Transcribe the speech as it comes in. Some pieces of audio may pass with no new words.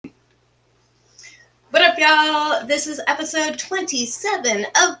y'all? This is episode 27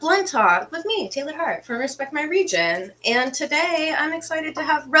 of Blunt Talk with me, Taylor Hart from Respect My Region. And today I'm excited to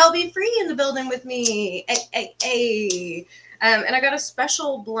have Rell be free in the building with me. Hey. And I got a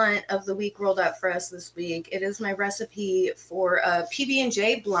special blunt of the week rolled up for us this week. It is my recipe for a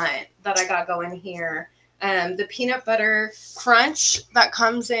PB&J blunt that I got going here. The peanut butter crunch that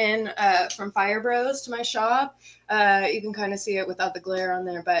comes in from Fire Bros to my shop. You can kind of see it without the glare on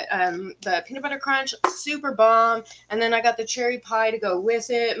there, but the peanut butter crunch, super bomb. And then I got the cherry pie to go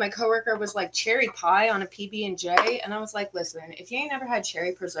with it. My coworker was like, cherry pie on a PB&J? And I was like, listen, if you ain't never had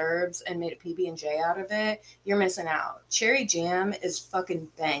cherry preserves and made a PB&J out of it, you're missing out. Cherry jam is fucking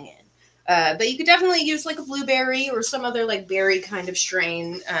banging. But you could definitely use like a blueberry or some other like berry kind of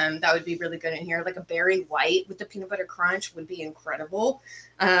strain. That would be really good in here. Like a berry white with the peanut butter crunch would be incredible.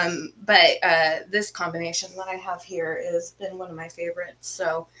 But this combination that I have here has been one of my favorites.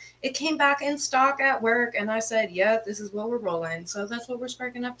 So it came back in stock at work and I said, yeah, this is what we're rolling. So that's what we're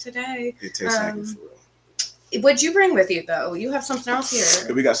sparking up today. It tastes like it for real. What'd you bring with you, though? You have something else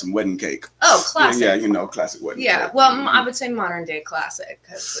here. We got some wedding cake. Oh, classic. Yeah, classic wedding cake. Yeah, well, I would say modern day classic.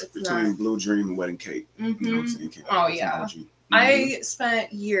 Cause it's between Blue Dream and wedding cake. Mm-hmm. You know what I'm saying? Oh, yeah. I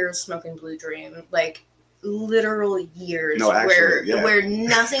spent years smoking Blue Dream, like literal years, where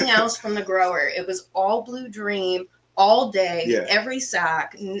nothing else from the grower. It was all Blue Dream all day, every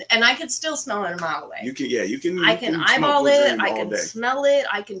sack, and I could still smell it a mile away. You can. I can eyeball it. I can smell it.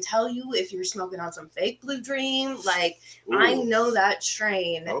 I can tell you if you're smoking on some fake Blue Dream. Like, ooh. I know that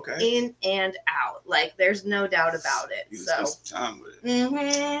strain in and out. Like, there's no doubt about it. You spend some time with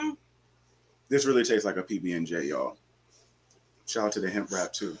it. This really tastes like a PB&J, y'all. Shout out to the hemp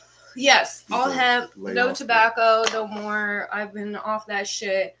wrap too. Yes, all hemp, no tobacco, no more. I've been off that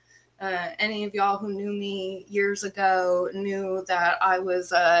shit. Any of y'all who knew me years ago knew that I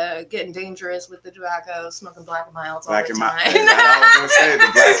was getting dangerous with the tobacco, smoking Black and Milds all the time. I was going to say,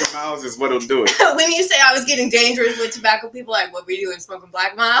 the Black and Milds is what'll do it. When you say I was getting dangerous with tobacco, people are like, what were you doing, smoking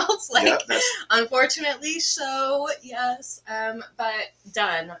Black Milds? Like, unfortunately, so, yes. But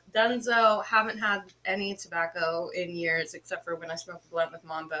Dunzo, haven't had any tobacco in years, except for when I smoked a blunt with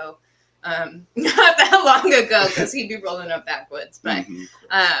Mambo. Not that long ago, because he'd be rolling up backwoods, but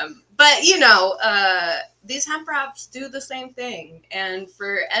these hemp wraps do the same thing. And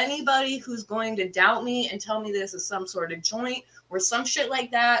for anybody who's going to doubt me and tell me this is some sort of joint or some shit like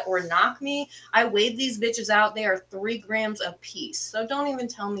that or knock me, I weighed these bitches out. They are 3 grams a piece. So don't even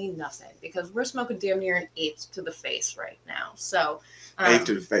tell me nothing, because we're smoking damn near an eighth to the face right now. So eighth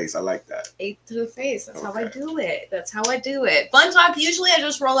to the face. I like that. Eighth to the face. That's how I do it. Blunt Talk, usually I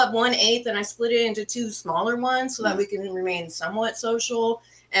just roll up 1/8 and I split it into 2 smaller ones so that we can remain somewhat social.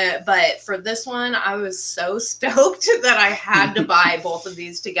 But for this one, I was so stoked that I had to buy both of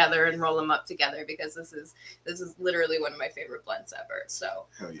these together and roll them up together, because this is literally one of my favorite blends ever. So,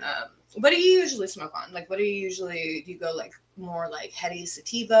 what do you usually smoke on? Like, do you go like more like heady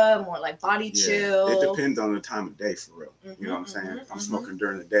sativa, more like body chill? It depends on the time of day, for real. You know what I'm saying? If I'm smoking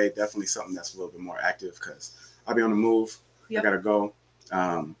during the day, definitely something that's a little bit more active, because I'll be on the move. I gotta go.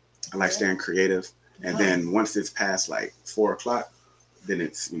 I like staying creative, and then once it's past like 4 o'clock, then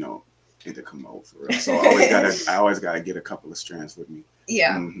it's into commode, for real. So I always gotta get a couple of strands with me.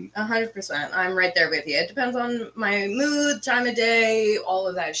 Yeah, 100%. I'm right there with you. It depends on my mood, time of day, all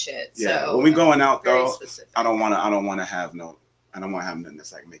of that shit. Yeah, so, when we going out though, specific. I don't want to have nothing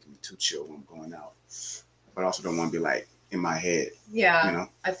that's like making me too chill when I'm going out. But I also don't want to be like in my head. Yeah,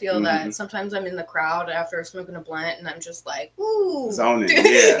 I feel that sometimes I'm in the crowd after smoking a blunt and I'm just like, ooh, zoning.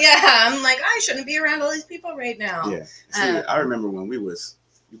 I'm like, I shouldn't be around all these people right now. Yeah, see, I remember when we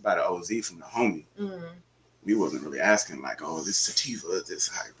bought an OZ from the homie. We wasn't really asking like, oh, this sativa, this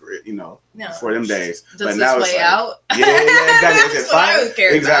hybrid, for them days. Does but now it's like, out? Yeah, exactly. Is it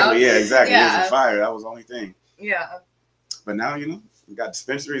fire? Exactly. Yeah, exactly. Yeah. Is it fire? That was the only thing. Yeah. But now, we got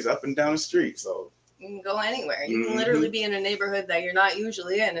dispensaries up and down the street, so you can go anywhere. You can literally be in a neighborhood that you're not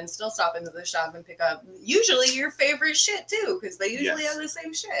usually in and still stop into the shop and pick up usually your favorite shit too, because they usually have the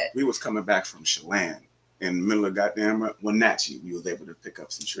same shit. We was coming back from Chelan. In the middle of goddamn Wenatchee, you was able to pick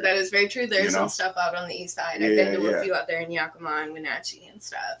up some shit. That is very true. There's some stuff out on the east side. I've been to a few out there in Yakima and Wenatchee and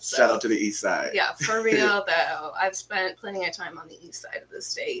stuff. So. Shout out to the east side. Yeah, for real though. I've spent plenty of time on the east side of the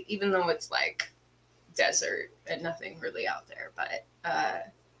state, even though it's like desert and nothing really out there. But,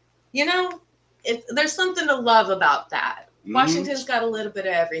 there's something to love about that. Washington's got a little bit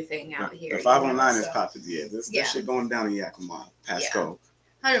of everything out here. The 509 is popping. Yeah, this shit going down in Yakima, Pasco.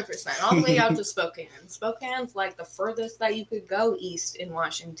 100%, all the way out to Spokane. Spokane's like the furthest that you could go east in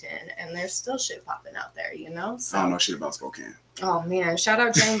Washington, and there's still shit popping out there, So, I don't know shit about Spokane. Oh man, shout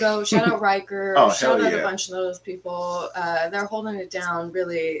out Django, shout out Riker, Oh, shout hell out a yeah. bunch of those people. They're holding it down,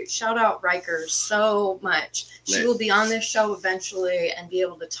 really. Shout out Riker so much. She Lit. will be on this show eventually and be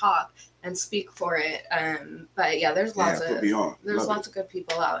able to talk and speak for it. But yeah, there's Yeah, lots put of me on. there's Love lots it. of good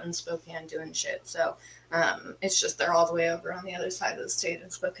people out in Spokane doing shit. So it's just they're all the way over on the other side of the state in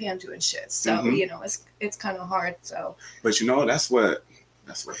Spokane doing shit. So Mhm. it's kind of hard. So But you know, that's what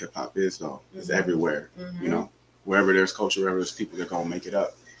hip hop is, though. It's everywhere. Mhm. You know, wherever there's culture, wherever there's people, they're gonna make it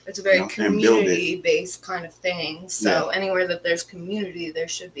up. It's a very You know, and build it. community-based kind of thing. So anywhere that there's community, there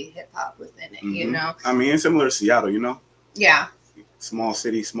should be hip hop within it. You know. I mean, it's similar to Seattle. You know. Yeah. Small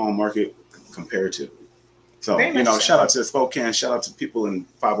city, small market compared to. So, Very you much know, so. shout out to Spokane, shout out to people in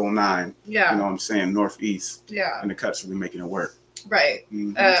 509, Yeah. you know what I'm saying, Northeast, Yeah. and the cuts really making it work. Right.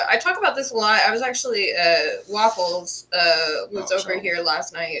 I talk about this a lot. I was actually, Waffles was over here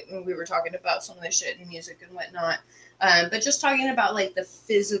last night, and we were talking about some of the shit in music and whatnot. But just talking about, like, the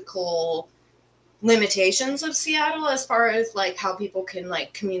physical limitations of Seattle as far as, like, how people can,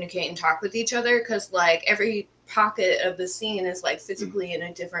 like, communicate and talk with each other, because, like, every pocket of the scene is, like, physically in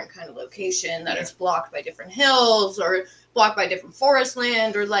a different kind of location that is blocked by different hills or blocked by different forest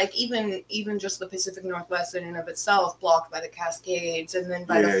land, or like even just the Pacific Northwest in and of itself blocked by the Cascades, and then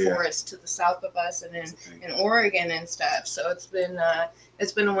by the forest to the south of us and in Oregon and stuff. So it's been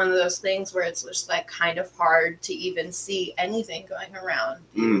one of those things where it's just like kind of hard to even see anything going around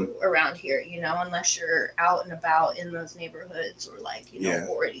here, you know, unless you're out and about in those neighborhoods or like, you know,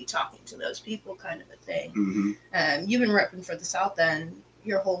 already talking to those people kind of a thing. You've been repping for the South End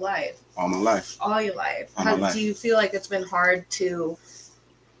your whole life. All my life. All your life. All my life. Do you feel like it's been hard to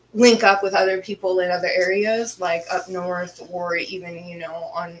link up with other people in other areas, like up north, or even, you know,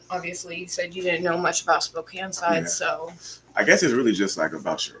 on, obviously you said you didn't know much about Spokane side, so. I guess it's really just like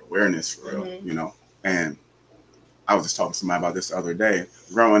about your awareness for real, you know, and I was just talking to somebody about this the other day.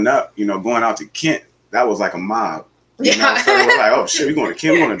 Growing up, you know, going out to Kent, that was like a mob. You know, so it was like, oh shit, we going to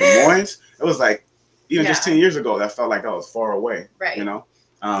Kent, we going to Des Moines. It was like, even just 10 years ago, that felt like that was far away, you know?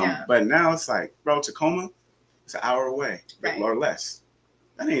 But now it's like, bro, Tacoma, it's an hour away or less.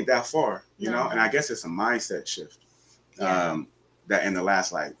 That ain't that far, you know? And I guess it's a mindset shift that in the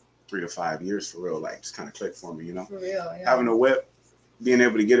last like 3 to 5 years, for real, like just kind of clicked for me, you know? For real, having a whip, being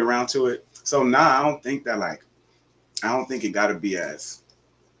able to get around to it. So now I don't think it got to be as,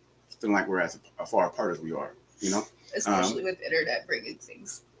 feeling like we're as far apart as we are, you know? Especially with the internet bringing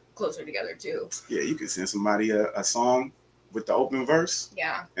things closer together too. Yeah, you can send somebody a song with the open verse.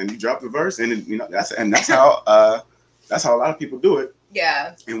 Yeah. And you drop the verse, and it, you know that's how a lot of people do it.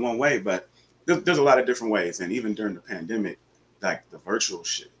 Yeah. In one way, but there's a lot of different ways, and even during the pandemic, like the virtual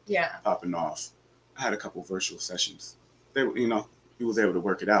shit. Yeah. Popping off. I had a couple virtual sessions. They, you know, he was able to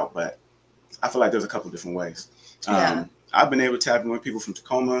work it out, but I feel like there's a couple different ways. I've been able to tap in with people from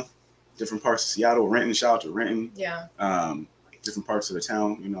Tacoma, different parts of Seattle, Renton, shout out to Renton. Yeah. Different parts of the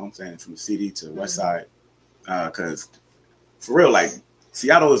town, you know what I'm saying, from the city to the west side. Because for real, like,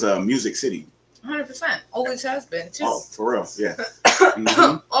 Seattle is a music city. 100%. Always has been, too. Oh, for real, yeah.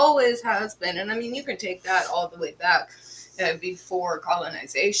 Always has been. And I mean, you can take that all the way back before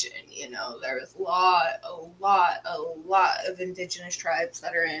colonization. You know, there was a lot of indigenous tribes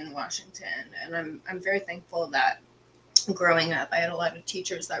that are in Washington. And I'm very thankful that growing up, I had a lot of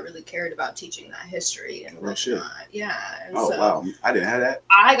teachers that really cared about teaching that history and whatnot. Yeah. And wow. I didn't have that.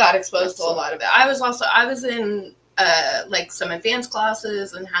 I got exposed to a lot of it. I was in like some advanced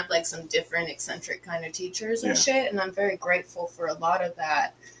classes and had like some different eccentric kind of teachers and shit. And I'm very grateful for a lot of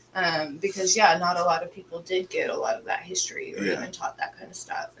that. Because not a lot of people did get a lot of that history or even taught that kind of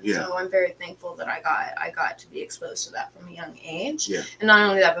stuff. And so I'm very thankful that I got to be exposed to that from a young age. Yeah. And not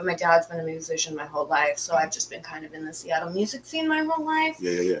only that, but my dad's been a musician my whole life. So I've just been kind of in the Seattle music scene my whole life.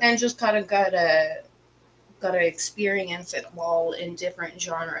 Yeah. And just kind of got to experience it all in different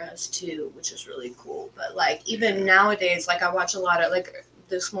genres too, which is really cool. But like even nowadays, like I watch a lot of like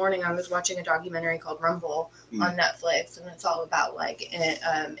this morning I was watching a documentary called Rumble on Netflix, and it's all about like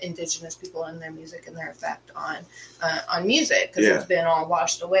indigenous people and their music and their effect on music, because it's been all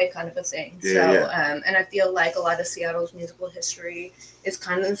washed away kind of a thing. And I feel like a lot of Seattle's musical history is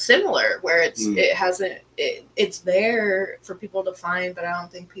kind of similar, where it's there for people to find, but I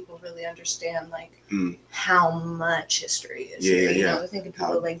don't think people really understand like how much history is here. You know, they're thinking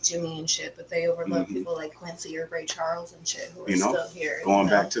people like Jimmy and shit, but they overlook people like Quincy or Ray Charles and shit who are still here. Going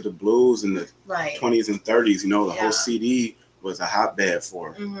back to the blues in the 20s and 30s, you know, the whole CD was a hotbed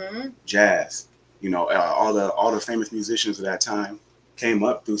for jazz. You know, all the famous musicians of that time came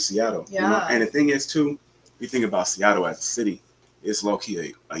up through Seattle. You know? And the thing is, too, you think about Seattle as a city, it's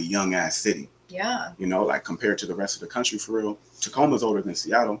low-key a young-ass city. Yeah. You know, like compared to the rest of the country, for real. Tacoma's older than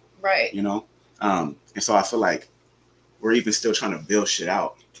Seattle. Right. You know, and so I feel like we're even still trying to build shit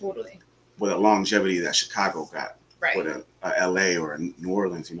out. Totally. With a longevity that Chicago got. Right. With a LA or a New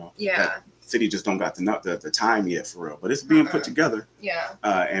Orleans, you know. Yeah. That city just don't got the time yet, for real. But it's being put together. Yeah.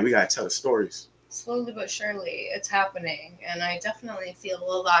 And we got to tell the stories. Slowly but surely, it's happening. And I definitely feel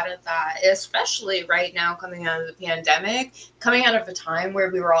a lot of that, especially right now coming out of the pandemic, coming out of a time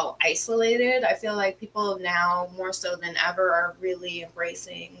where we were all isolated. I feel like people now, more so than ever, are really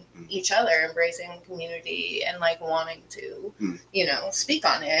embracing each other, embracing community, and like wanting to, you know, speak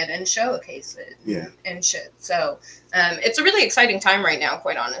on it and showcase it and shit. So it's a really exciting time right now,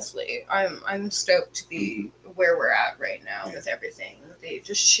 quite honestly. I'm stoked to be where we're at right now with everything. The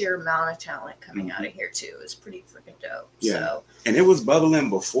just sheer amount of talent coming out of here too is pretty freaking dope. Yeah. So. And it was bubbling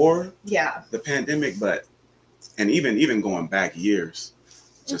before the pandemic, but and even going back years,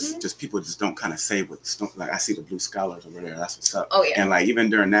 just people just don't kind of say what's like. I see the blue scholars over there. That's what's up. Oh yeah. And like even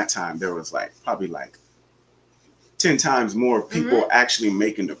during that time, there was like probably like 10 times more people actually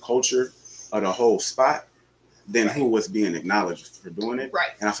making the culture of the whole spot than who was being acknowledged for doing it. Right.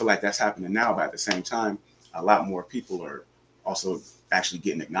 And I feel like that's happening now, but at the same time, a lot more people are also actually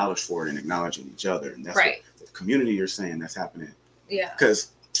getting acknowledged for it and acknowledging each other. And that's what the community you're saying that's happening. Yeah.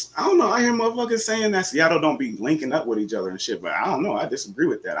 Because, I don't know, I hear motherfuckers saying that Seattle don't be linking up with each other and shit, but I don't know. I disagree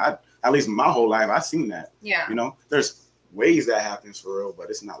with that. At least my whole life, I've seen that. Yeah. You know, there's ways that happens for real, but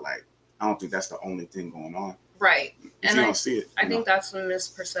it's not like, I don't think that's the only thing going on. Right. And you don't see it. I think that's the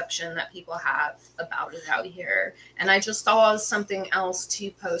misperception that people have about it out here. And I just saw something else too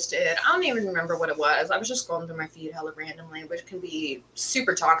posted. I don't even remember what it was. I was just scrolling through my feed hella randomly, which can be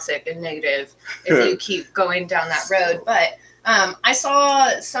super toxic and negative if you keep going down that road. But I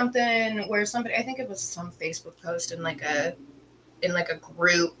saw something where somebody, I think it was some Facebook post in like a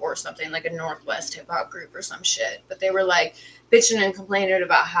group or something, like a Northwest hip hop group or some shit. But they were like bitching and complaining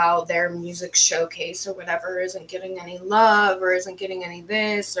about how their music showcase or whatever isn't getting any love or isn't getting any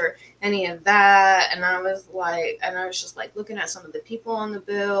this or any of that. And I was just like looking at some of the people on the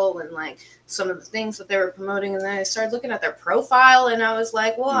bill and like some of the things that they were promoting. And then I started looking at their profile and I was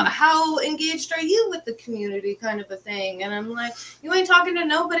like, well, how engaged are you with the community, kind of a thing? And I'm like, you ain't talking to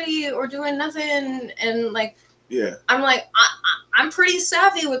nobody or doing nothing. And like, I'm like, I'm pretty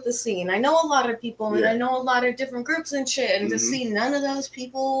savvy with the scene. I know a lot of people and I know a lot of different groups and shit. And to see none of those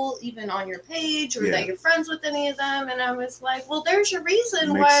people even on your page or that you're friends with any of them. And I was like, well, there's your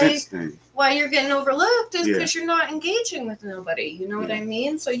reason why you're getting overlooked is because you're not engaging with nobody. You know what I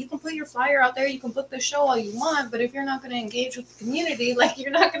mean? So you can put your flyer out there. You can book the show all you want. But if you're not going to engage with the community, like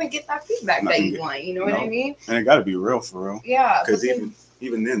you're not going to get that feedback that you want. You know what I mean? And it got to be real for real. Yeah. Because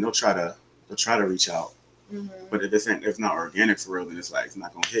even then they'll try to reach out. But if it's not organic for real, then it's like it's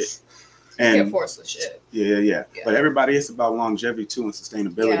not gonna hit. And you can't force the shit. Yeah. But everybody, it's about longevity too and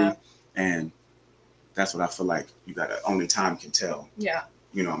sustainability, and that's what I feel like you gotta. Only time can tell. Yeah.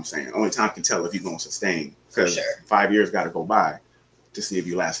 You know what I'm saying? Only time can tell if you're gonna sustain. Because 5 years got to go by to see if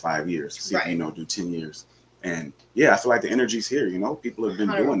you last 5 years. To see if you do 10 years. And I feel like the energy's here. You know, people have been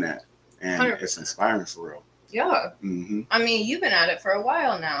 100%. Doing that, and 100%. It's inspiring for real. Yeah. I mean, you've been at it for a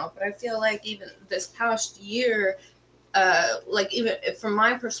while now, but I feel like even this past year, like even from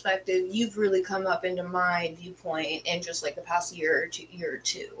my perspective, you've really come up into my viewpoint in just like the past year or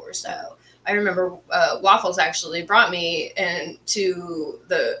two or so. I remember Waffles actually brought me into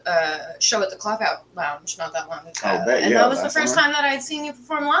the show at the Clockout Lounge not that long ago. And that was the first time that I'd seen you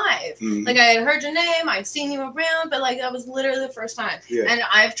perform live. Like I had heard your name, I'd seen you around, but like that was literally the first time. And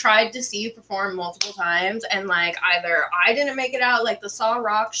I've tried to see you perform multiple times and like either I didn't make it out, like the Saw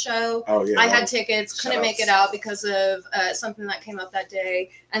Rock show. I had tickets, couldn't make it out because of something that came up that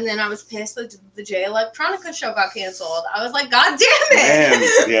day. And then I was pissed that the J Electronica show got canceled. I was like, God damn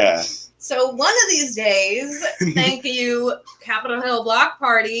it! Man, So one of these days, thank you, Capitol Hill Block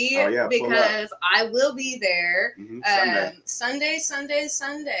Party, because I will be there. Sunday.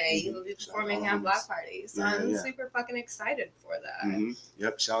 You will be performing at Block Party. So I'm super fucking excited for that.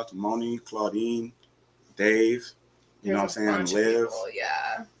 Yep. Shout out to Moni, Claudine, Dave. You know what I'm saying? Liv. People,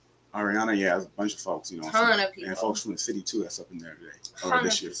 Ariana, there's a bunch of folks. You know, ton of people. And folks from the city too. That's up in there today.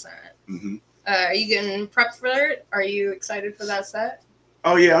 100%. Are you getting prepped for it? Are you excited for that set?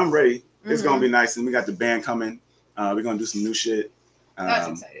 Oh yeah, I'm ready. It's gonna be nice, and we got the band coming. We're gonna do some new shit. That's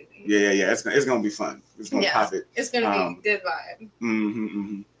exciting. Yeah. It's gonna be fun. It's gonna pop it. It's gonna be good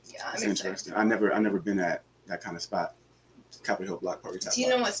vibe. Yeah, it's interesting. I never been at that kind of spot. Capitol Hill Block Party type. Do you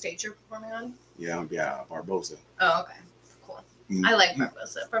know what stage you're performing on? Yeah, I'm Barbosa. Oh, okay, cool. I like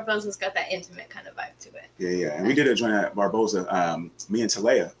Barbosa. Barbosa's got that intimate kind of vibe to it. Yeah. And we did a joint at Barbosa, me and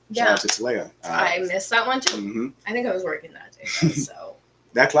Talea. Shout out to Talea. I missed that one too. I think I was working that day, though, so.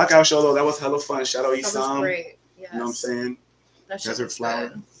 That clock out show, though, that was hella fun. Shout out Esam. That was great. Yes. You know what I'm saying? Desert Flower.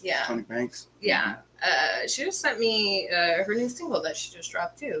 Good. Yeah. Tony Banks. Yeah. She just sent me her new single that she just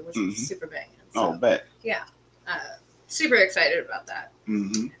dropped too, which was super banging. So, bet. Yeah. Super excited about that.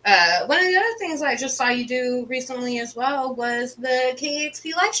 One of the other things I just saw you do recently as well was the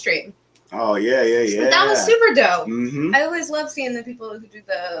KEXP live stream. Oh, yeah. That was super dope. I always love seeing the people who do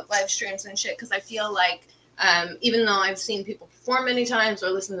the live streams and shit because I feel like even though I've seen people perform many times or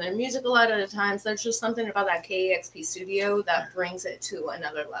listen to their music a lot of the times, there's just something about that KEXP studio that brings it to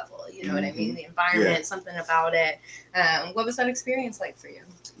another level. You know what I mean? The environment, something about it. What was that experience like for you?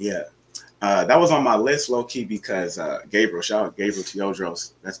 Yeah. That was on my list low key because Gabriel, shout out Gabriel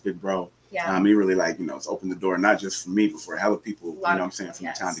Teodros, that's big bro. Yeah. He really it's opened the door not just for me but for hella people, you know what I'm saying, from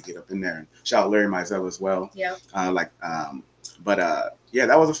the town to get up in there. And shout out Larry Mizell as well. Yeah. That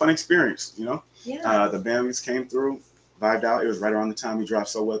was a fun experience, you know. Yeah. The Bambies came through, vibed out. It was right around the time we dropped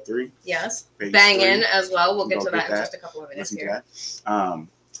So What 3. Yes. Banging as well. We'll get to that in just a couple of minutes here. And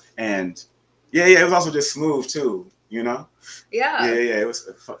it was also just smooth too, you know. Yeah. It was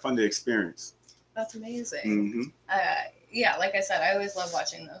fun to experience. That's amazing. Like I said, I always love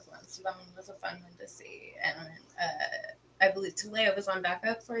watching those ones. That one was a fun one to see. And I believe Talea was on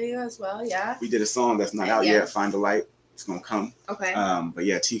backup for you as well, yeah? We did a song that's not out yet, Find the Light. It's going to come. Okay.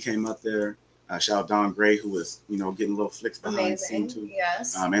 T came up there. Shout out Don Gray, who was, getting little flicks behind the scene too.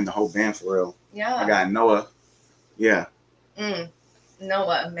 Yes. And the whole band for real. Yeah. I got Noah. Yeah.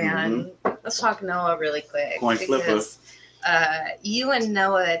 Noah, man. Let's talk Noah really quick. Coin flipper. You and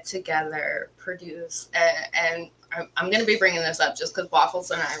Noah together produce, and I'm going to be bringing this up just because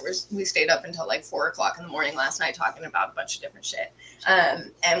Waffles and we stayed up until like 4:00 in the morning last night talking about a bunch of different shit.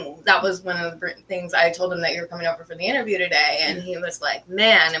 And that was one of the things I told him that you were coming over for the interview today. And he was like,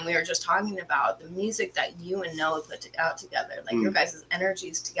 man, and we were just talking about the music that you and Noah put out together. Like your guys'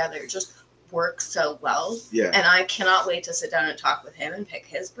 energies together just work so well. Yeah. And I cannot wait to sit down and talk with him and pick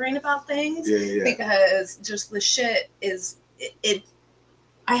his brain about things. Yeah. Because just the shit is it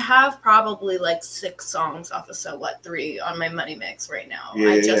I have probably like 6 songs off of So What 3 on my Money Mix right now.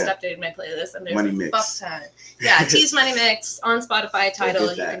 I just updated my playlist and there's Money a Mix. fuck ton. Yeah, T's Money Mix on Spotify.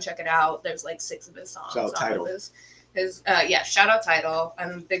 Tidal, you can check it out. There's like 6 of his songs. Shout out Tidal. Shout out Tidal.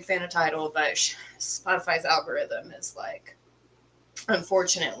 I'm a big fan of Tidal, but Spotify's algorithm is like,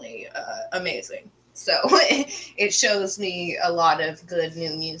 unfortunately, amazing. So it shows me a lot of good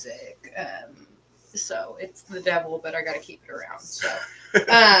new music. So it's the devil, but I got to keep it around. So,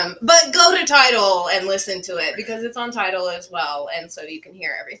 but go to Tidal and listen to it because it's on Tidal as well, and so you can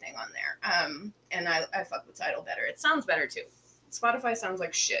hear everything on there. And I fuck with Tidal better. It sounds better too. Spotify sounds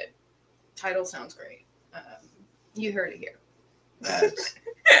like shit. Tidal sounds great. You heard it here.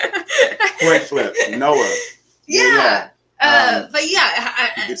 Point flip, Noah. Yeah. But he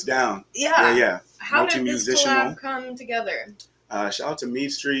gets down. Yeah. How did this collab come together? Shout out to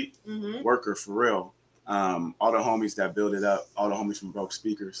Mead Street, Worker for real. All the homies that build it up, all the homies from Broke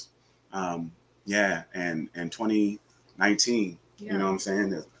Speakers. And 2019, you know what I'm saying?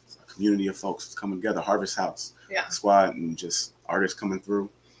 There's a community of folks coming together, Harvest House squad, and just artists coming through.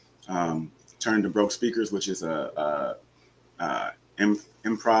 Turned to Broke Speakers, which is a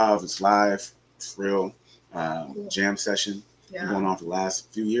improv, it's live, it's real, jam session. Going on for the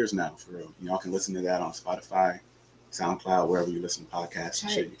last few years now, for real. Y'all can listen to that on Spotify, SoundCloud, wherever you listen to podcasts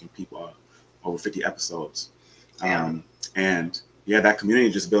and shit. You can peep over 50 episodes. And that community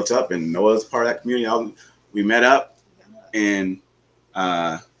just built up, and Noah's part of that community. We met up in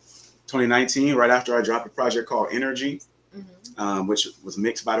 2019, right after I dropped a project called Energy, which was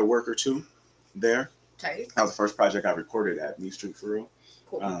mixed by the Worker too there. Tight. That was the first project I recorded at Mead Street for real.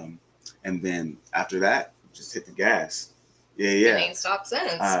 Cool. And then after that, just hit the gas. Yeah. It ain't stopped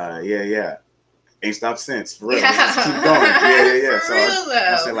since. Ain't stopped since, for real. Just keep going. Yeah. For so real,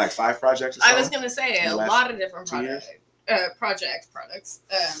 I say like 5 projects or so. I was going to say a lot of different products.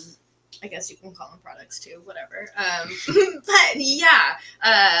 I guess you can call them products too, whatever. But yeah,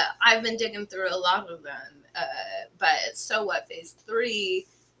 I've been digging through a lot of them. But So What Phase 3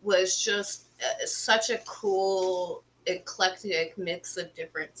 was just such a cool, eclectic mix of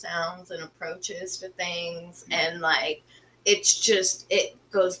different sounds and approaches to things. And like, it's just, it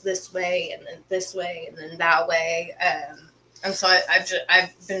goes this way and then this way and then that way. And so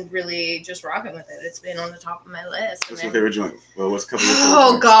I've been really just rocking with it. It's been on the top of my list. What's your favorite joint? Well, what's a couple of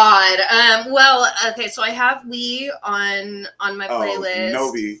joints? God. Okay, so I have We on my playlist.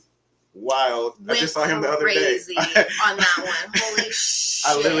 Nobi. wild. I just saw him the other day. Crazy on that one. Holy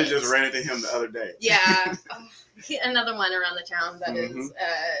shit. I literally just ran into him the other day. Yeah. Another one around the town that is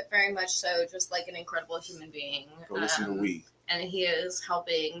very much so just like an incredible human being. Go listen to We. And he is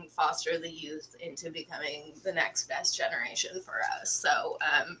helping foster the youth into becoming the next best generation for us. So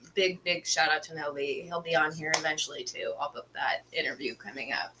big shout out to Novi. He'll be on here eventually too. I'll book that interview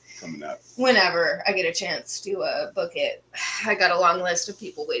coming up. Whenever I get a chance to book it. I got a long list of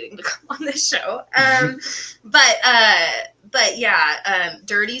people waiting to come on this show. But yeah,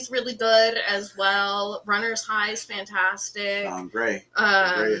 Dirty's really good as well. Runner's High is fantastic. Gray.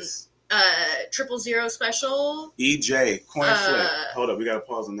 Triple Zero Special. EJ, Coin Flip. Hold up, we got to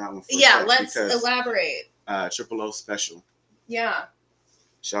pause on that one for a second. Let's elaborate. Triple O Special. Yeah.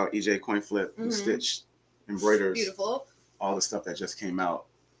 Shout out EJ, Coin Flip, Stitch, Embroiders. Beautiful. All the stuff that just came out.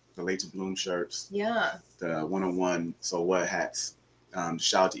 The Late to Bloom shirts. Yeah. The 101 So What hats.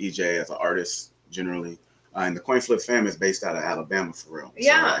 Shout out to EJ as an artist, generally. And the Coin Flip fam is based out of Alabama, for real.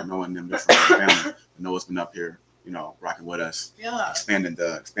 Yeah. So, knowing them from Alabama, I know it's been up here, rocking with us. Yeah. Expanding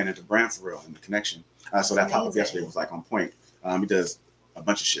the brand, for real, and the connection. So that pop-up yesterday was like on point. He does a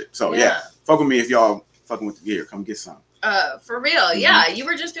bunch of shit. So yeah, fuck with me if y'all fucking with the gear. Come get some. For real. Yeah. You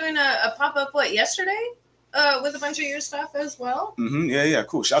were just doing a pop-up, yesterday? With a bunch of your stuff as well? Yeah,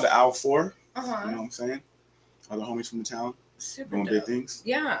 cool. Shout out to Owl 4. You know what I'm saying? Other homies from the town. Super doing dope. Big things.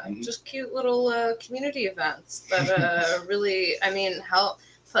 Yeah, just cute little community events that really, help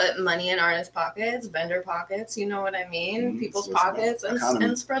put money in artists' pockets, vendor pockets, you know what I mean? People's pockets,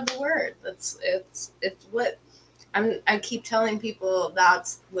 and spread the word. It's what I keep telling people,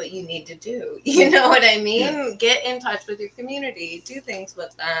 that's what you need to do. You know what I mean? Yeah. Get in touch with your community, do things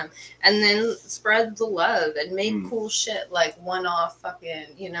with them, and then spread the love and make cool shit like one-off fucking,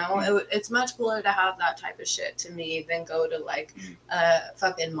 it's much cooler to have that type of shit to me than go to like a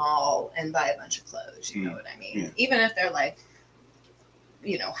fucking mall and buy a bunch of clothes. You know what I mean? Yeah. Even if they're like,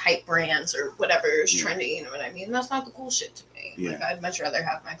 hype brands or whatever is trendy, you know what I mean? That's not the cool shit to me. Yeah. Like, I'd much rather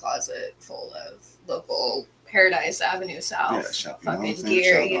have my closet full of local Paradise Avenue South fucking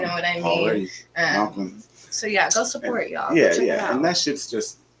gear, you know what I mean? So yeah, go support y'all. Yeah, and that shit's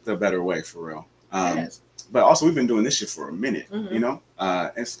just the better way, for real. It is. But also, we've been doing this shit for a minute,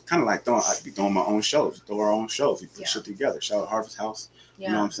 it's kind of like I'd be doing my own shows, throw our own shows, we put shit together. Shout out Harvest House, you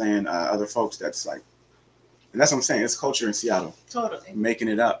know what I'm saying? Other folks that's like, and that's what I'm saying, it's culture in Seattle. Totally. Making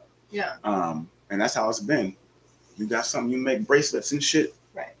it up. Yeah. And that's how it's been. You got something, you make bracelets and shit.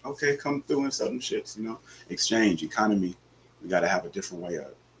 Right. Okay, come through and sell them shits, exchange, economy. We got to have a different way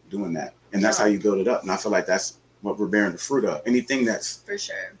of doing that. And that's how you build it up. And I feel like that's what we're bearing the fruit of. Anything that's... For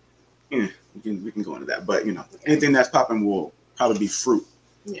sure. We can go into that. But, anything that's popping will probably be fruit.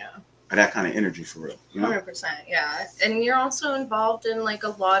 Yeah. Of that kind of energy, for real. 100%, yeah. And you're also involved in, like, a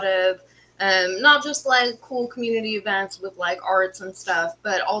lot of... not just like cool community events with like arts and stuff,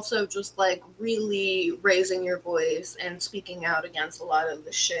 but also just like really raising your voice and speaking out against a lot of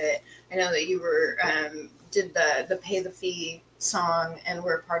the shit. I know that you were did the Pay the Fee song and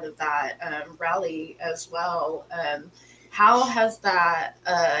were part of that rally as well. How has that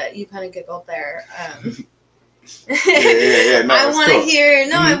you kind of giggled there? Yeah. No, I want to hear.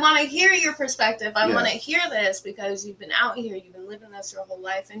 No, I want to hear your perspective. I want to hear this because you've been out here, you've been living this your whole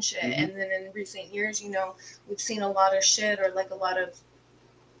life and shit. And then in recent years, we've seen a lot of shit, or like a lot of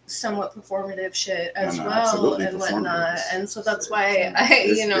somewhat performative shit as well and whatnot. And so that's why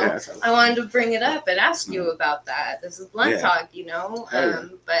I wanted to bring it up and ask you about that. This is Blunt Talk,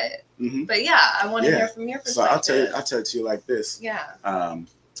 but yeah, I want to hear from your perspective. So I'll tell it to you like this. Yeah.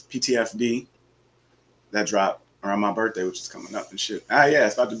 PTFD. That dropped around my birthday, which is coming up and shit.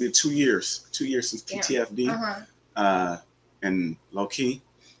 It's about to be 2 years. 2 years since PTFD. And low key.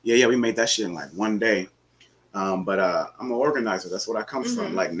 Yeah, we made that shit in like one day. But I'm an organizer. That's what I come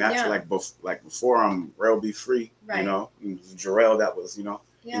from. Like naturally, like before I'm Rell Be Free, Jarrell, that was,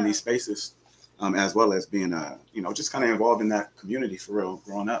 in these spaces, as well as being, just kind of involved in that community for real,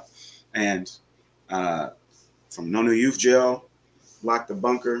 growing up. And from No New Youth Jail, Block the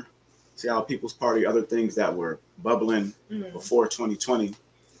Bunker, Seattle People's Party, other things that were bubbling before 2020,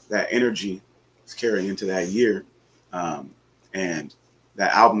 that energy is carrying into that year. And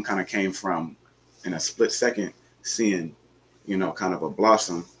that album kind of came from, in a split second, seeing, kind of a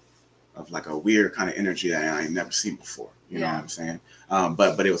blossom of like a weird kind of energy that I ain't never seen before. You know what I'm saying?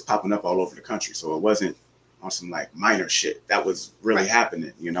 But it was popping up all over the country. So it wasn't on some like minor shit. That was really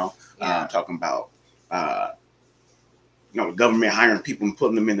happening, talking about, the government hiring people and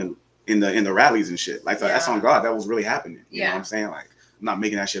putting them in the rallies and shit. Like that's on God. That was really happening. You know what I'm saying? Like, I'm not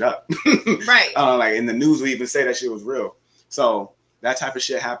making that shit up. Right. Like in the news, we even say that shit was real. So that type of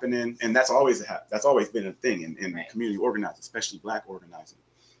shit happening, and that's always been a thing in Right. community organizing, especially Black organizing.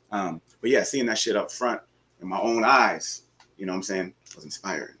 But yeah, seeing that shit up front in my own eyes, you know what I'm saying, was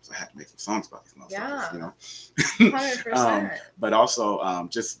inspiring. So I had to make some songs about these motherfuckers, you know. 100%. But also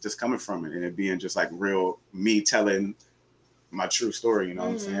just coming from it and it being just like real me telling my true story, you know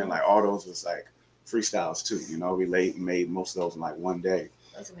what I'm saying? Like all those was like freestyles too, you know. We made most of those in like one day.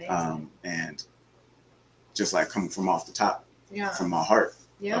 That's amazing. And just like coming from off the top, from my heart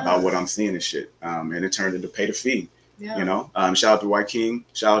Yeah. about what I'm seeing and shit. And it turned into Pay to Fee. Yeah. You know, shout out to White King,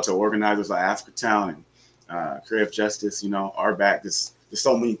 shout out to organizers like Africa Town and Creative Justice, you know, our back. There's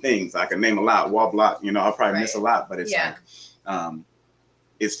so many things. I can name a lot, Wall Block, you know, I'll probably miss a lot, but it's like,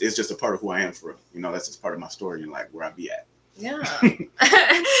 it's just a part of who I am for real. You know, that's just part of my story and like where I be at. Yeah. And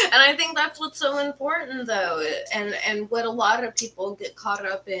I think that's what's so important though, and what a lot of people get caught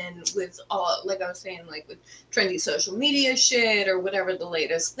up in with all, like I was saying, like with trendy social media shit or whatever the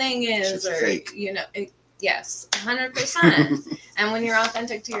latest thing is, Shit's or fake. you know, yes, 100%. And when you're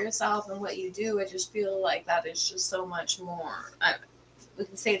authentic to yourself and what you do, I just feel like that is just so much more. We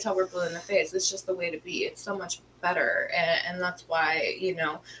can say it till we're blue in the face. It's just the way to be. It's so much better, and that's why, you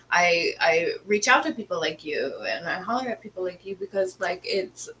know, I reach out to people like you and I holler at people like you because like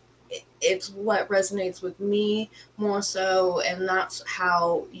it's what resonates with me more so, and that's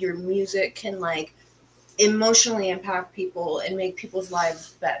how your music can like emotionally impact people and make people's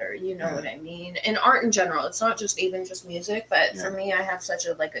lives better, you know what I mean? And art in general, it's not just even just music, but for me, I have such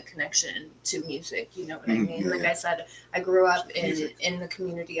a like a connection to music, you know what I mean? Like I said, I grew up in the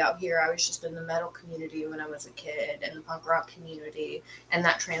community out here. I was just in the metal community when I was a kid, and the punk rock community, and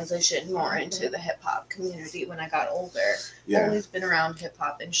that transitioned more into the hip hop community when I got older. Always been around hip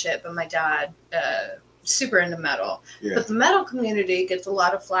hop and shit, but my dad super into metal, but the metal community gets a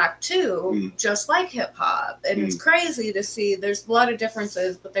lot of flack too, just like hip hop, and it's crazy to see. There's a lot of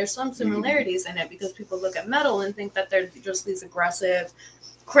differences, but there's some similarities in it, because people look at metal and think that they're just these aggressive,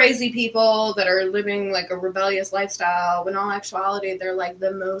 crazy people that are living like a rebellious lifestyle, when in all actuality they're like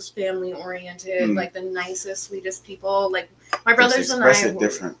the most family oriented, like the nicest, sweetest people. Like my brothers and I it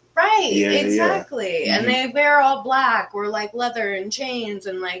different. Right, exactly. And they wear all black or like leather and chains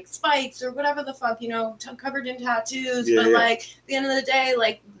and like spikes or whatever the fuck, you know, covered in tattoos. But like at the end of the day,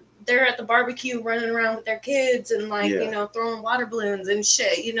 like they're at the barbecue running around with their kids and like, you know, throwing water balloons and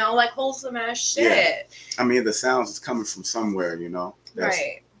shit, you know, like wholesome ass shit. I mean, the sounds is coming from somewhere, you know.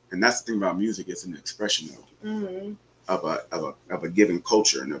 And that's the thing about music, it's an expression of a given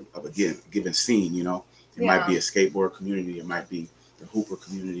culture and of a given scene, you know. It might be a skateboard community, it might be the hooper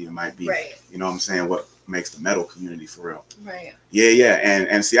community, it might be, you know what I'm saying, what makes the metal community for real.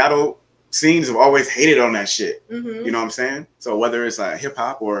 And Seattle scenes have always hated on that shit. You know what I'm saying? So whether it's hip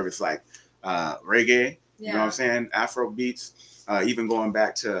hop or if it's like reggae, you know what I'm saying, Afro beats, even going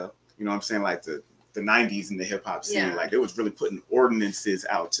back to, you know what I'm saying, like the 90s in the hip hop scene, like it was really putting ordinances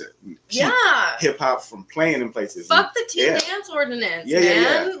out to keep hip hop from playing in places. Fuck the teen dance ordinance,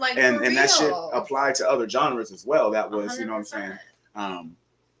 man. Like, and that shit applied to other genres as well. That was, 100%. You know what I'm saying?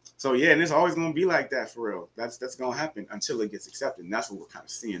 So yeah, and it's always gonna be like that for real. That's gonna happen until it gets accepted. And that's what we're kind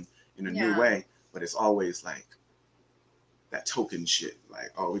of seeing in a new way. But it's always like that token shit. Like,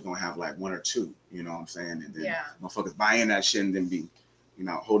 oh, we're gonna have like one or two, you know what I'm saying? And then motherfuckers buying that shit and then be, you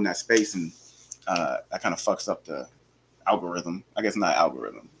know, holding that space, and that kind of fucks up the algorithm. I guess not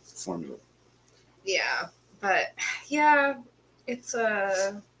algorithm, formula. Yeah, but it's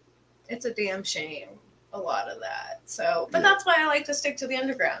a damn shame, a lot of that. So, but that's why I like to stick to the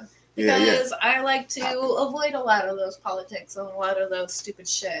underground, because I like to avoid a lot of those politics and a lot of those stupid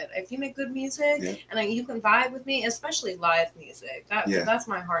shit. If you make good music and you can vibe with me, especially live music, that's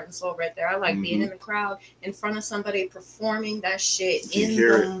my heart and soul right there. I like being in the crowd in front of somebody performing that shit in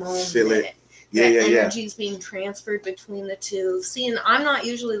the moment. Feel it. Energy's being transferred between the two. Seeing, I'm not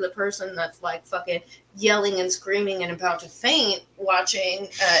usually the person that's like fucking yelling and screaming and about to faint watching.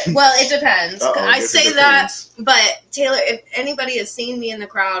 Well, it depends. I say that, but Taylor, if anybody has seen me in the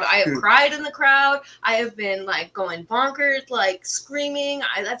crowd, I have cried in the crowd. I have been like going bonkers, like screaming.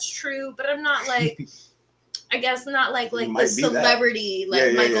 That's true, but I'm not like. I guess not like the celebrity,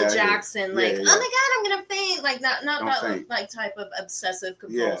 like Michael Jackson, like, oh my God, I'm going to faint. Like, not that like type of obsessive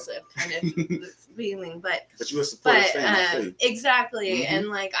compulsive kind of feeling, but you were supportive fan, exactly. And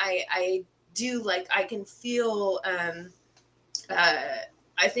like, I do, like, I can feel,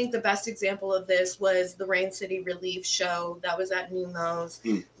 I think the best example of this was the Rain City Relief show that was at Nemo's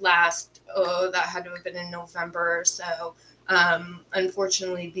that had to have been in November or so.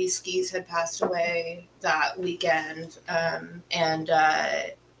 Unfortunately, B. Skis had passed away that weekend, and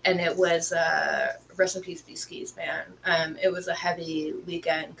and it was rest in peace, Skis, man. It was a heavy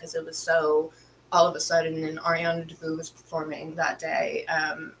weekend because it was so all of a sudden, and Ariana DeBoo was performing that day,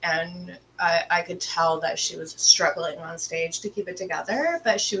 and I could tell that she was struggling on stage to keep it together,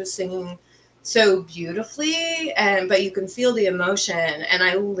 but she was singing so beautifully, but you can feel the emotion, and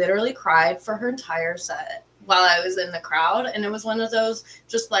I literally cried for her entire set while I was in the crowd, and it was one of those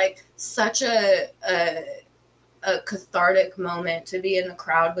just like such a cathartic moment to be in the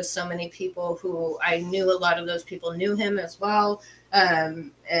crowd with so many people who I knew. A lot of those people knew him as well,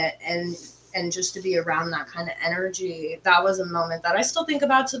 and just to be around that kind of energy, that was a moment that I still think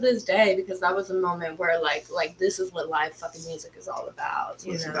about to this day, because that was a moment where like this is what live fucking music is all about,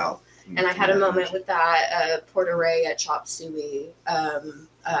 you know. And I had a moment with that Porter Ray at Chop Suey.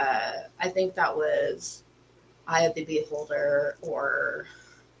 I think that was Eye of the Beholder, or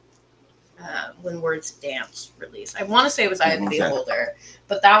When Words Dance release. I want to say it was Eye of the Beholder,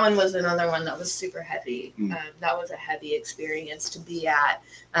 but that one was another one that was super heavy. That was a heavy experience to be at.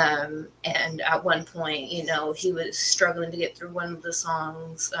 And at one point, you know, he was struggling to get through one of the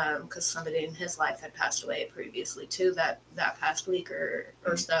songs because somebody in his life had passed away previously too, that past week or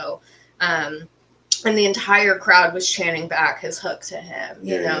so. And the entire crowd was chanting back his hook to him,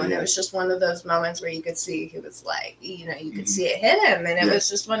 you know, and it was just one of those moments where you could see he was like, you know, you could see it hit him. And it was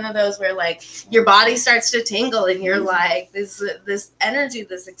just one of those where like your body starts to tingle and you're like, this energy,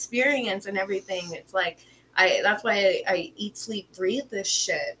 this experience and everything. It's like, that's why I eat, sleep, breathe this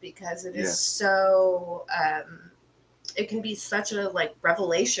shit, because it is so, it can be such a like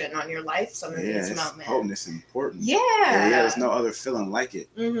revelation on your life. Some of these moments. Potent, it's important. Yeah, there's no other feeling like it.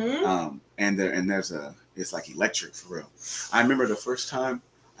 And there's it's like electric for real. I remember the first time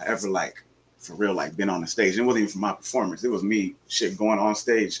I ever like for real like been on a stage. It wasn't even for my performance. It was me going on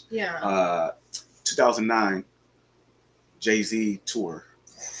stage. 2009 Jay-Z tour,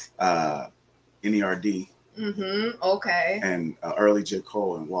 NERD. Okay. And early J.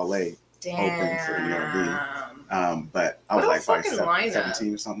 Cole and Wale opened for NERD. But I was like probably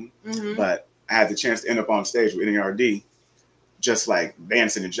 17 or something. But I had the chance to end up on stage with NERD, just like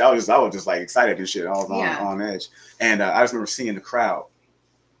dancing and I was just like excited and shit. I was on edge. And I just remember seeing the crowd,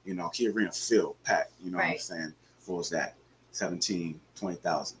 you know, Key Arena filled, packed, you know what I'm saying? What was that? 17,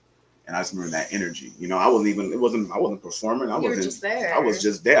 20,000. And I just remember that energy. You know, I wasn't performing. I wasn't just there. I was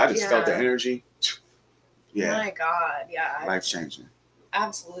just there. I just felt the energy. Yeah. My God, yeah. Life changing.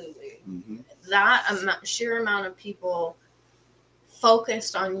 Absolutely. That sheer amount of people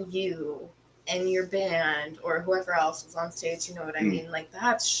focused on you and your band or whoever else is on stage, you know what I mean? Like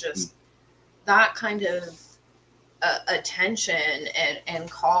that's just that kind of attention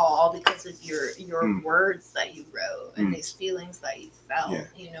and call, all because of your words that you wrote and these feelings that you felt.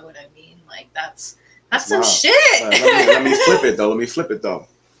 You know what I mean? Like that's some shit. Let me flip it though.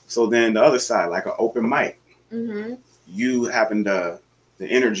 So then the other side, like an open mic, you having the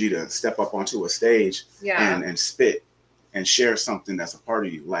energy to step up onto a stage and spit and share something that's a part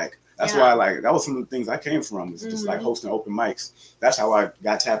of you. Like that's why that was some of the things I came from, was just like hosting open mics. That's how I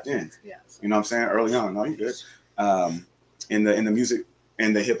got tapped in. You know what I'm saying? Early on. No, you good. In the music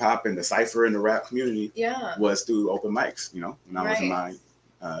and the hip hop and the cypher and the rap community was through open mics, you know, when I was in my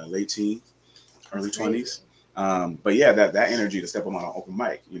late teens, early 20s. But yeah, that energy to step up on an open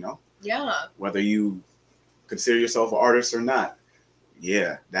mic, you know? Whether you consider yourself an artist or not,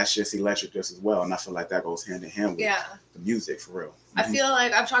 that's just electric just as well. And I feel like that goes hand in hand with the music for real. I feel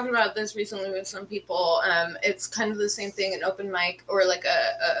like I've talked about this recently with some people. It's kind of the same thing. An open mic or like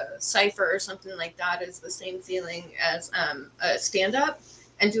a cypher or something like that is the same feeling as a stand-up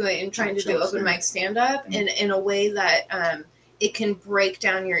and trying to do open mic stand-up in a way that it can break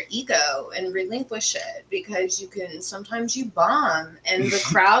down your ego and relinquish it, because sometimes you bomb and the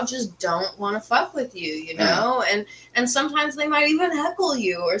crowd just don't want to fuck with you, you know? And sometimes they might even heckle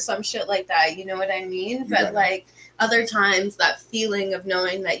you or some shit like that, you know what I mean? But like other times that feeling of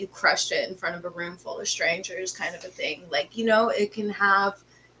knowing that you crushed it in front of a room full of strangers kind of a thing, like, you know, it can have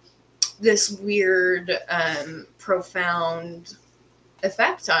this weird, profound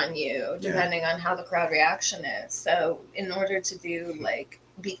effect on you depending on how the crowd reaction is. So in order to do like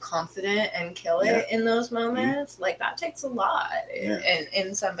be confident and kill it in those moments, like that takes a lot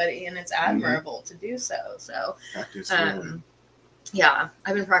in somebody, and it's admirable to do so. So I've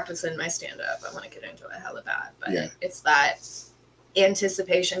been practicing my stand-up. I want to get into it hella bad, but it's that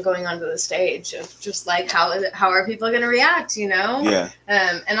anticipation going onto the stage of just like how are people going to react, you know?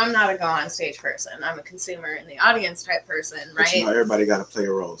 And I'm not a go on stage person. I'm a consumer in the audience type person, right? But you know, everybody got to play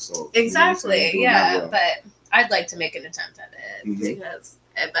a role, so exactly, but I'd like to make an attempt at it because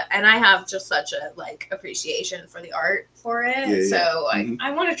and I have just such a like appreciation for the art for it. Yeah, so yeah.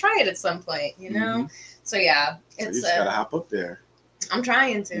 I want to try it at some point, you know. So yeah, So it's you just gotta hop up there. I'm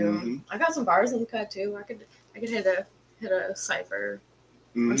trying to. I got some bars in the cut too. I could hit a cipher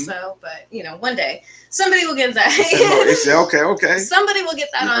or so, but you know, one day somebody will get that. Okay. Somebody will get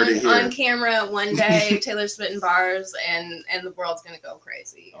that on camera one day. Taylor spitting bars, and the world's gonna go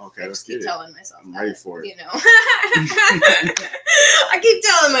crazy. Okay, I just keep telling myself I'm that, ready for it. You know, I keep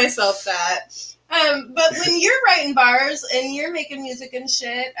telling myself that. But when you're writing bars and you're making music and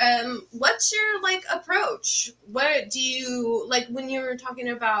shit, what's your like approach? What do you like when you were talking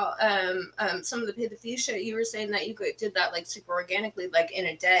about some of the Pay the Fee shit? You were saying that you did that like super organically, like in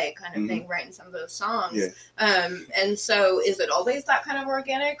a day kind of thing, writing some of those songs. Yeah. And so is it always that kind of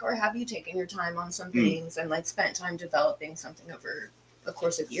organic, or have you taken your time on some things and like spent time developing something over the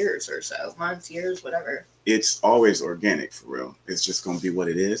course of years or so, months, years, whatever? It's always organic, for real. It's just gonna be what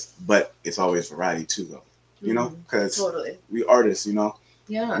it is, but it's always variety too, though. You know, because totally. We artists, you know,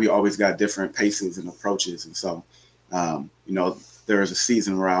 yeah, we always got different paces and approaches, and so, you know, there was a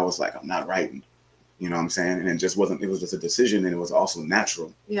season where I was like, I'm not writing, you know what I'm saying, and it just wasn't. It was just a decision, and it was also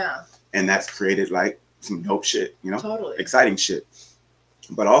natural. Yeah, and that's created like some dope shit, you know, totally exciting shit.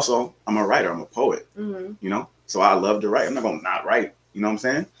 But also, I'm a writer. I'm a poet, you know, so I love to write. I'm not gonna not write, you know what I'm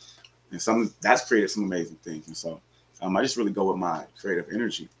saying? And that's created some amazing things. And so I just really go with my creative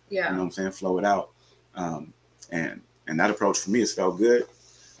energy. Yeah. You know what I'm saying? Flow it out. And that approach for me has felt good.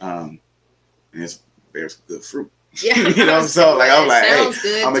 And it bears good fruit. Yeah. You know, so like I'm like,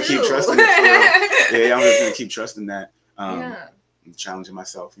 hey, I'm gonna keep trusting it for real. Yeah, I'm just gonna keep trusting that. I'm challenging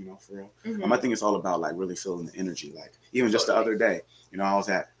myself, you know, for real. I think it's all about like really feeling the energy. Like even just the other day, you know, I was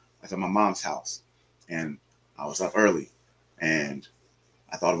at my mom's house and I was up early and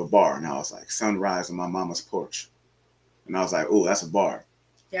I thought of a bar, and I was like, sunrise on my mama's porch. And I was like, oh, that's a bar.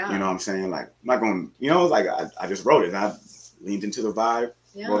 Yeah. You know what I'm saying? Like, I'm not going, you know, like I just wrote it. And I leaned into the vibe,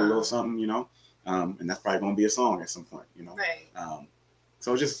 wrote a little something, you know. And that's probably going to be a song at some point, you know. Right.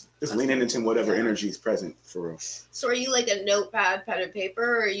 So just leaning into whatever energy is present, for real. So are you like a notepad, pen and paper,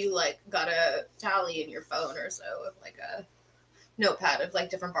 or are you like got a tally in your phone or so of like a notepad of like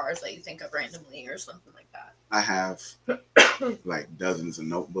different bars that you think of randomly or something like that? I have like dozens of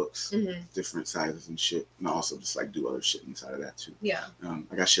notebooks, different sizes and shit, and I also just like do other shit inside of that too. Yeah.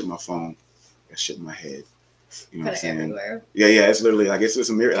 I got shit in my phone, I got shit in my head. You know what I'm saying? Everywhere. Yeah, it's literally like it's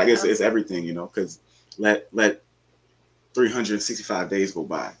a mirror, like it's everything, you know. Because let 365 days go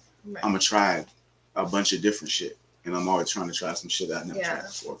by, right. I'm gonna try a bunch of different shit, and I'm always trying to try some shit that I never tried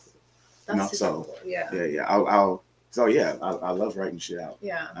before. You know, so cool. Yeah. I love writing shit out.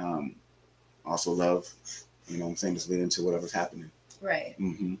 Yeah. Also love, you know what I'm saying, just lead into whatever's happening. Right.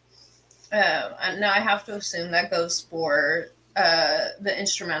 Now I have to assume that goes for the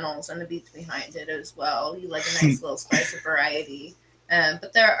instrumentals and the beats behind it as well. You like a nice little spice of variety.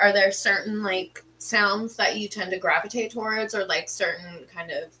 But are there certain like sounds that you tend to gravitate towards, or like certain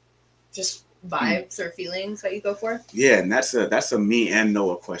kind of just vibes or feelings that you go for? Yeah, and that's a me and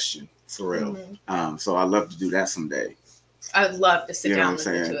Noah question, for real. So I'd love to do that someday. I would love to sit down with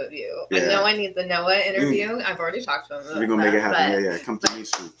the two of you. Yeah. I know I need the Noah interview. I've already talked to him. We're gonna make it happen. Come to me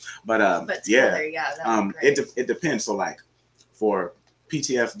soon. But together, it depends. So like for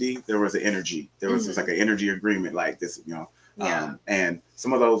PTFD, there was an energy. There was just like an energy agreement, like this, you know. And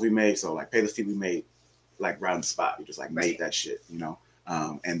some of those we made. So like Pay the Fee, we made like right on the spot. We just like made that shit, you know.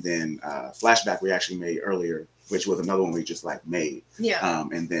 And then Flashback we actually made earlier, which was another one we just like made. Yeah.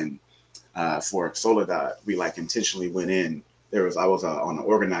 And then for Soledad, we like intentionally went in. I was on an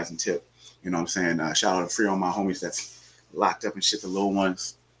organizing tip, you know what I'm saying? Shout out to Free on my homies that's locked up and shit, the little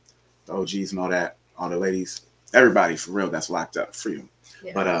ones, the OGs and all that, all the ladies, everybody for real that's locked up, free them.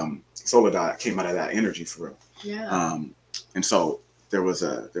 Yeah. But Soledad came out of that energy for real. Yeah. And so there was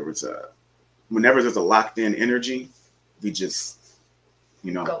a whenever there's a locked in energy, we just,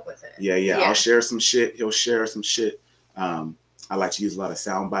 you know, go with it. Yeah. I'll share some shit. He'll share some shit. I like to use a lot of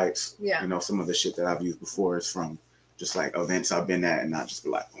sound bites. Yeah. You know, some of the shit that I've used before is from just like events I've been at, and not just be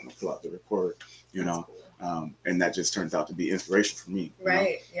like, I'm gonna pull out the record, you know. Cool. And that just turns out to be inspiration for me.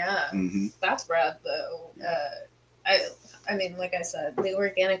 Right. You know? Yeah. That's rad though. I mean, like I said, the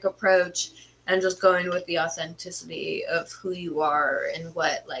organic approach. and just going with the authenticity of who you are and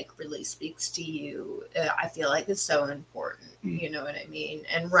what like really speaks to you, I feel like is so important. You know what I mean?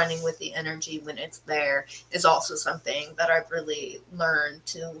 And running with the energy when it's there is also something that I've really learned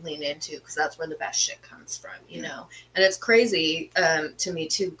to lean into, because that's where the best shit comes from, you know? And it's crazy to me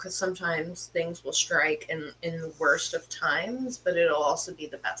too, because sometimes things will strike in the worst of times, but it'll also be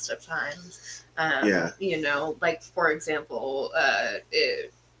the best of times. You know, like for example,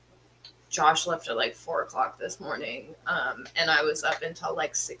 Josh left at like 4:00 this morning, and I was up until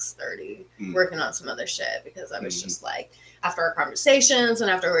like 6:30 working on some other shit, because I was just like, after our conversations and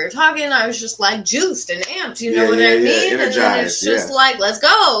after we were talking, I was just like juiced and amped, you know what I mean? Energized, and then it's just like, let's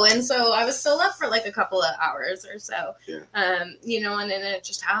go. And so I was still up for like a couple of hours or so, you know, and then it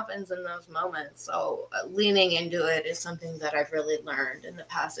just happens in those moments. So leaning into it is something that I've really learned in the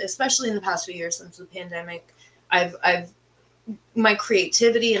past, especially in the past few years since the pandemic. I've my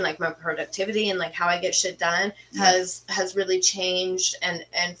creativity and like my productivity and like how I get shit done has really changed,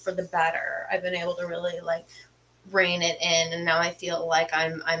 and for the better. I've been able to really like rein it in, and now I feel like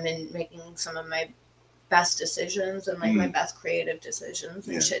I'm in making some of my best decisions and like my best creative decisions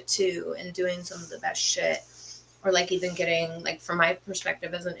and shit too, and doing some of the best shit. Or like even getting, like from my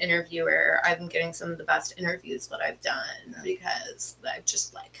perspective as an interviewer, I've been getting some of the best interviews that I've done because I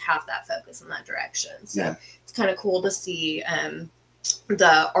just like have that focus in that direction. So it's kind of cool to see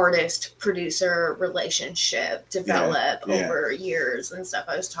the artist producer relationship develop over years and stuff.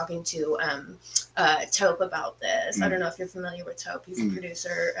 I was talking to Taupe about this. I don't know if you're familiar with Taupe. He's a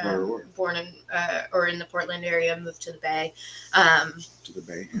producer, born in or in the Portland area, moved to the Bay.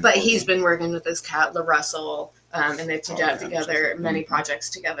 But he's been working with this cat, LaRussell, and they've put out together many projects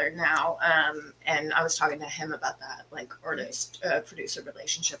together now. And I was talking to him about that, like artist producer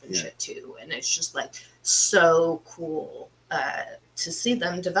relationship and shit too. And it's just like so cool to see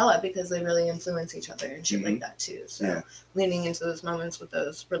them develop, because they really influence each other and shit like that too. So leaning into those moments with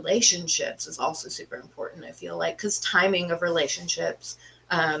those relationships is also super important, I feel like, because timing of relationships,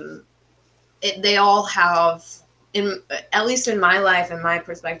 they all have, at least in my life and my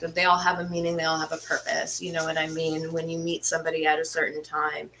perspective, they all have a meaning, they all have a purpose. You know what I mean? When you meet somebody at a certain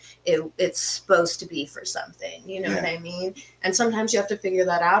time, it's supposed to be for something, you know what I mean? And sometimes you have to figure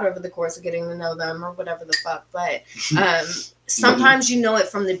that out over the course of getting to know them or whatever the fuck, but sometimes you know it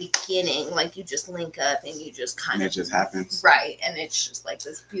from the beginning, like you just link up and you just kind of, it just happens, right? And it's just like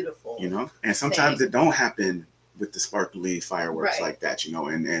this beautiful, you know. And sometimes it don't happen with the sparkly fireworks like that, you know,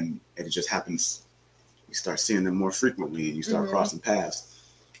 and it just happens. You start seeing them more frequently, and you start crossing paths.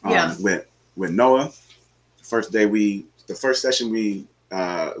 With Noah, the first session we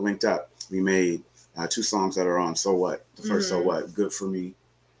linked up, we made 2 songs that are on So What. The first So What, Good For Me,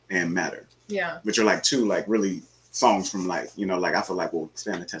 and Matter. Yeah. Which are like 2 like really songs from like, you know, like I feel like will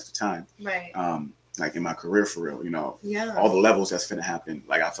stand the test of time. Right. Like in my career for real, you know. Yeah. All the levels that's gonna happen.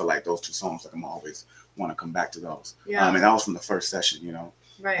 Like I feel like those 2 songs, like I'm always want to come back to those. Yeah. And that was from the first session, you know.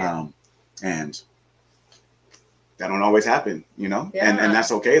 Right. And that don't always happen, you know. Yeah. And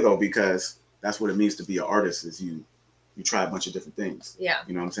that's okay though, because that's what it means to be an artist, is you try a bunch of different things. Yeah.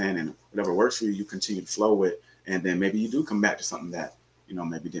 You know what I'm saying? And whatever works for you, you continue to flow with, and then maybe you do come back to something that, you know,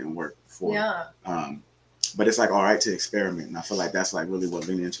 maybe didn't work before. Yeah. But it's like all right to experiment, and I feel like that's like really what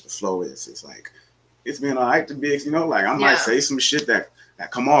leaning into the flow is. It's like it's been all right to be, you know, like I might say some shit that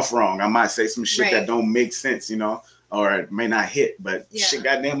come off wrong. I might say some shit that don't make sense, you know. Or it may not hit, but shit,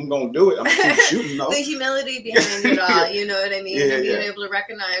 goddamn, I'm gonna do it. I'm gonna keep shooting. Though. The humility behind it all, you know what I mean? And being able to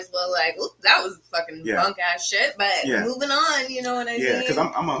recognize, well, like, that was fucking bunk ass shit, but moving on, you know what I mean? Yeah, because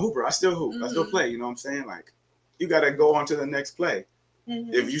I'm a hooper. I still hoop. I still play. You know what I'm saying? Like, you gotta go on to the next play.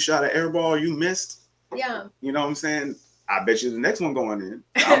 If you shot an air ball, you missed. Yeah. You know what I'm saying? I bet you the next one going in.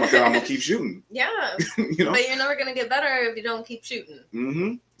 I'm gonna keep shooting. Yeah. You know? But you're never gonna get better if you don't keep shooting.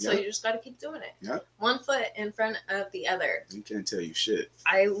 Mm-hmm. So you just got to keep doing it. Yep. 1 foot in front of the other. You can't tell you shit.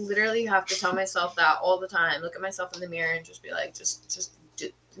 I literally have to tell myself that all the time. Look at myself in the mirror and just be like,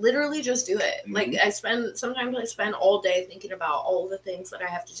 literally just do it. Mm-hmm. Like sometimes I spend all day thinking about all the things that I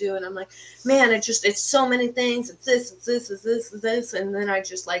have to do. And I'm like, man, it's so many things. It's this. And then I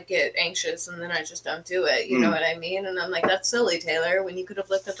just like get anxious and then I just don't do it. You know what I mean? And I'm like, that's silly, Taylor, when you could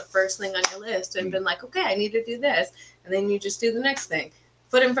have looked at the first thing on your list and been like, okay, I need to do this. And then you just do the next thing.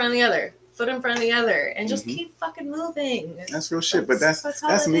 Foot in front of the other, foot in front of the other, and just keep fucking moving. That's real shit. But that's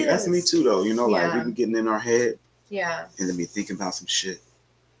me. That's me too, though. You know, like we be getting in our head. Yeah. And then be thinking about some shit,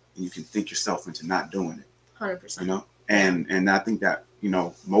 and you can think yourself into not doing it. 100%. You know, and I think that, you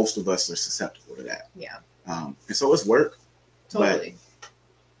know, most of us are susceptible to that. Yeah. And so it's work. Totally. But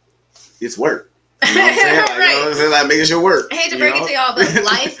it's work. You know what I'm saying? Like, Right. You know what I'm saying? Like, making sure work. I hate to break it to y'all, but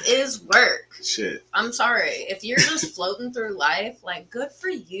life is work. Shit. I'm sorry. If you're just floating through life, like, good for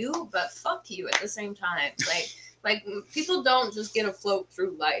you, but fuck you at the same time. Like people don't just get to float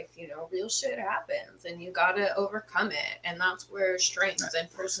through life, you know, real shit happens and you gotta overcome it. And that's where strength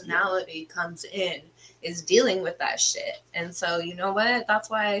and personality comes in, is dealing with that shit. And so, you know what? That's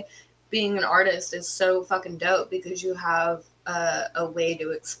why being an artist is so fucking dope, because you have a way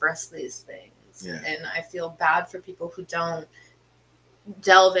to express these things. Yeah. And I feel bad for people who don't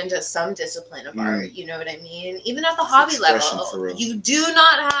delve into some discipline of art, you know what I mean? Even at the hobby level, you do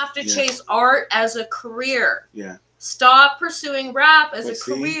not have to chase art as a career. Yeah. Stop pursuing rap as a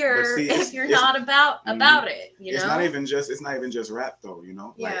career if you're not about it, you know? It's not even just rap though, you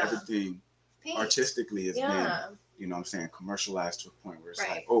know? Like everything artistically has been, you know what I'm saying, commercialized to a point where it's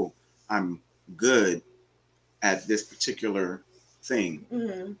like, oh, I'm good at this particular thing.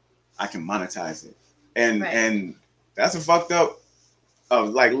 Mm-hmm. I can monetize it. And that's a fucked up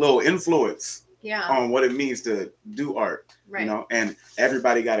like little influence on what it means to do art, you know, and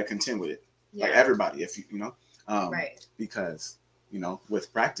everybody got to contend with it. Like everybody, if you know, because, you know,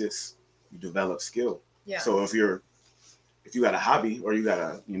 with practice, you develop skill. Yeah. So if you got a hobby, or you got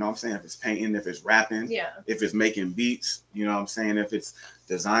a, you know what I'm saying, if it's painting, if it's rapping, if it's making beats, you know what I'm saying, if it's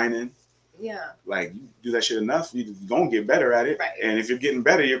designing, like, you do that shit enough, you're going to get better at it. Right. And if you're getting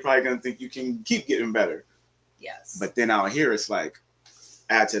better, you're probably going to think you can keep getting better. Yes. But then out here, it's like,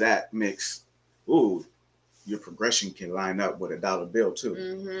 add to that mix, ooh, your progression can line up with a dollar bill too.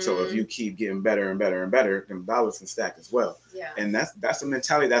 Mm-hmm. So if you keep getting better and better and better, then dollars can stack as well. Yeah. And that's the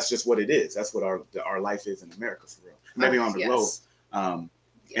mentality. That's just what it is. That's what our life is in America, for real. Maybe on the globe.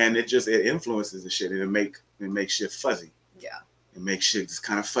 And it influences the shit, and it makes shit fuzzy. Yeah. It makes shit just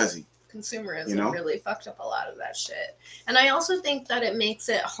kind of fuzzy. Consumerism really fucked up a lot of that shit. And I also think that it makes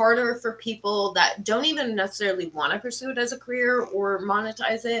it harder for people that don't even necessarily want to pursue it as a career or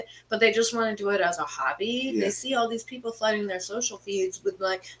monetize it, but they just want to do it as a hobby. Yeah. They see all these people flooding their social feeds with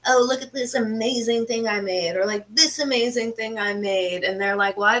like, oh, look at this amazing thing I made, or like this amazing thing I made. And they're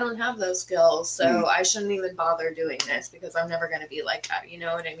like, well, I don't have those skills, so I shouldn't even bother doing this because I'm never going to be like that. You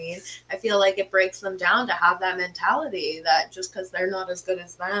know what I mean? I feel like it breaks them down to have that mentality that just because they're not as good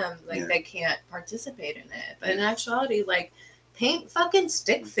as them, like, they can't participate in it. But in actuality, like, paint fucking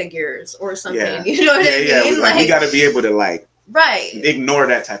stick figures or something. Yeah. You know what I mean? Yeah, like, we got to be able to, like, ignore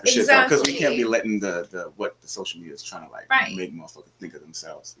that type of shit, though, because we can't be letting the what the social media is trying to, like, make motherfuckers think of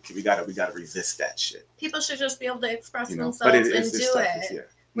themselves. We gotta resist that shit. People should just be able to express themselves and do it.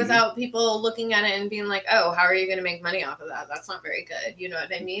 Without people looking at it and being like, oh, how are you going to make money off of that? That's not very good. You know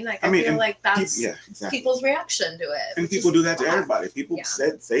what I mean? Like, I feel like that's people's reaction to it. And people do that to everybody. People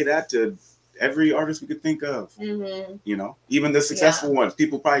say that to every artist we could think of. Mm-hmm. You know, even the successful ones,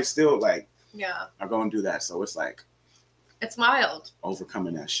 people probably still, like, are going to do that. So it's like, it's wild.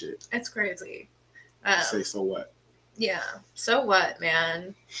 Overcoming that shit. It's crazy. Say, so what? Yeah. So what,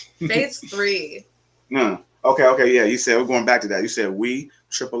 man? Phase 3. Okay, yeah. You said, we're going back to that. You said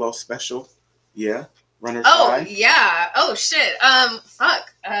Triple O Special. Yeah. Runner 5. Oh, yeah. Oh, shit.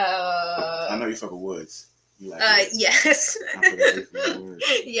 Fuck. I know you fuck with Woods. You like Woods. Yes. I put an 8 in the Woods.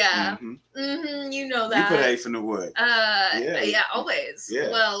 Yeah. Mm-hmm. Mm-hmm. You know that. You put an 8 in the Wood. Yeah, always.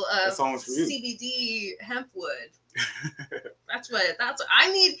 Yeah. Well, that's almost for you. CBD hemp wood.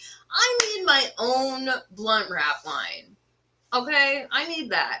 I need my own blunt wrap line. Okay, I need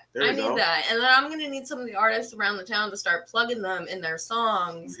that. I need that. And then I'm going to need some of the artists around the town to start plugging them in their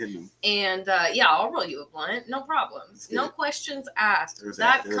songs. And I'll roll you a blunt. No problems. No questions asked.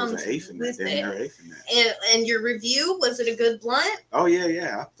 That comes with it. And your review, was it a good blunt? Oh,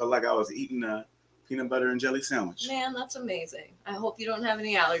 yeah. I felt like I was eating a peanut butter and jelly sandwich. Man, that's amazing. I hope you don't have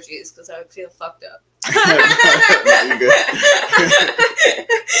any allergies, because I would feel fucked up.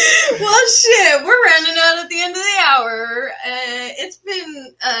 Well, shit, we're running out at the end of the hour. It's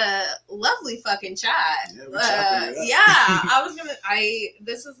been a lovely fucking chat.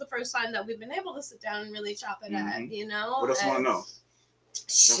 This is the first time that we've been able to sit down and really chop it up, you know? What else you want to know?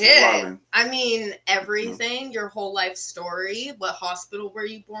 Shit. I mean, everything, your whole life story. What hospital were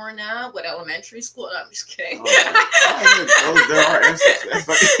you born at? What elementary school? No, I'm just kidding. There are answers.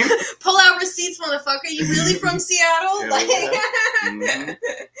 Pull out receipts, motherfucker. You really from Seattle?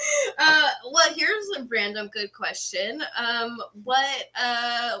 Well, here's a random good question.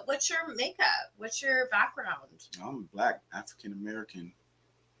 What's your makeup? What's your background? I'm Black, African American.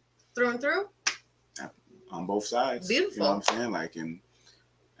 Through and through? On both sides. Beautiful. You know what I'm saying? Like,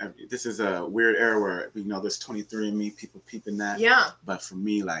 this is a weird era where, you know, there's 23andMe, people peeping that. Yeah. But for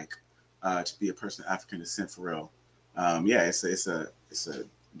me, like, to be a person of African descent, for real, it's a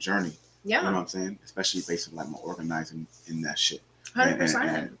journey. Yeah. You know what I'm saying? Especially based on like my organizing in that shit. 100%.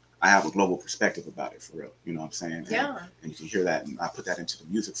 And I have a global perspective about it for real. You know what I'm saying? Yeah. And you can hear that, and I put that into the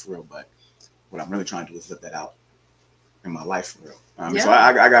music for real. But what I'm really trying to do is live that out in my life for real. So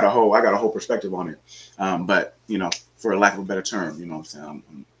I got a whole perspective on it. But you know, for a lack of a better term, you know what I'm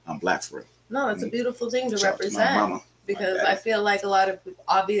saying? I'm black for real. No, it's a beautiful thing to Shout represent. to my mama, because I feel like a lot of,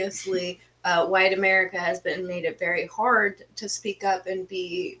 obviously, white America has been made it very hard to speak up and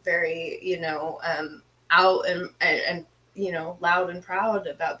be very, out and loud and proud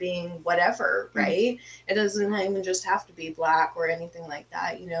about being whatever, right? It doesn't even just have to be black or anything like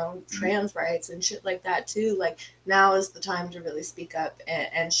that, trans rights and shit like that too. Like, now is the time to really speak up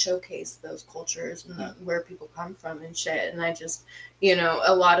and showcase those cultures and where people come from and shit. And I just,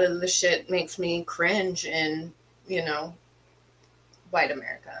 a lot of the shit makes me cringe in, white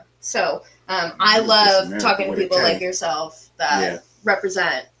America. So I love talking to people like yourself that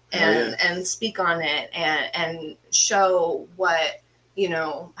represent and speak on it and show what,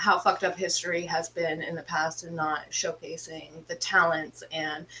 how fucked up history has been in the past, and not showcasing the talents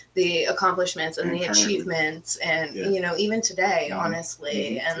and the accomplishments and the achievements and, even today,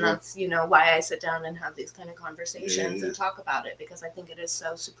 honestly. And that's, why I sit down and have these kind of conversations and talk about it, because I think it is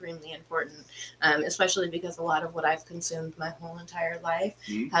so supremely important, especially because a lot of what I've consumed my whole entire life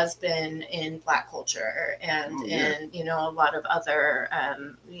has been in Black culture and in, a lot of other,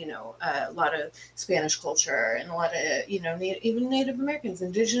 a lot of Spanish culture and a lot of, even Native Americans,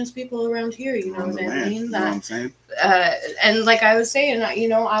 indigenous people around here, you know what I mean? You know what I'm saying? And like I was saying,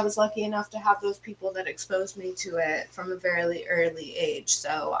 I was lucky enough to have those people that exposed me to it from a very early age.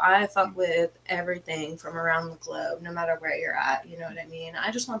 So I fuck with everything from around the globe, no matter where you're at, you know what I mean?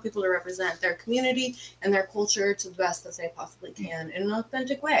 I just want people to represent their community and their culture to the best that they possibly can in an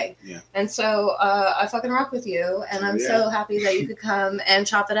authentic way. Yeah. And so I fucking rock with you, and I'm so happy that you could come and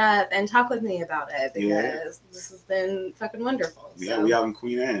chop it up and talk with me about it, because this has been fucking wonderful. Yeah, we out in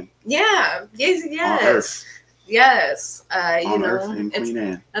Queen Anne. Yeah, yes. On Earth. Yes, on Earth in Queen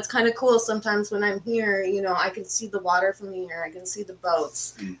Anne. That's kind of cool. Sometimes when I'm here, I can see the water from here. I can see the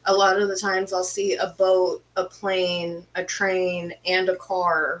boats. A lot of the times I'll see a boat, a plane, a train, and a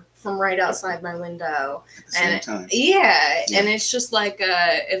car from right outside my window. At the same time. Yeah, and it's just like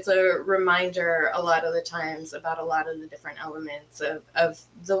it's a reminder a lot of the times about a lot of the different elements of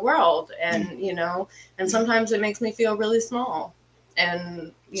the world. And, and sometimes it makes me feel really small.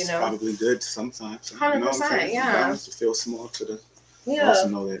 And it's probably good sometimes. 100%, yeah. Balance to feel small to the also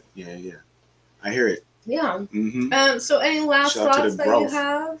know that I hear it. Yeah. So any last thoughts that you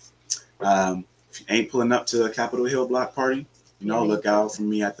have? If you ain't pulling up to a Capitol Hill block party, look out for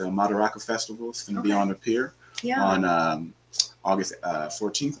me at the Madaraka Festival. It's gonna be on the pier on August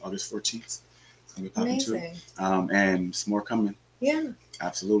 14th. It's gonna be popping too. And some more coming. Yeah.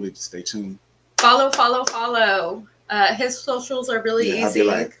 Absolutely. Just stay tuned. Follow. His socials are really easy.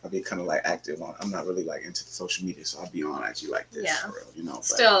 I'll be kind of like active on. I'm not really like into the social media, so I'll be on IG like this. For real, But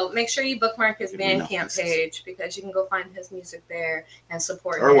still, make sure you bookmark his Bandcamp page, because you can go find his music there and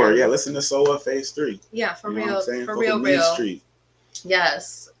support him. Listen to Soa Phase 3. Yeah, for real. Street.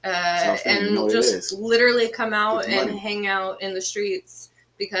 Yes, and just literally come out and hang out in the streets,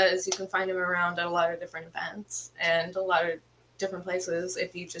 because you can find him around at a lot of different events and a lot of different places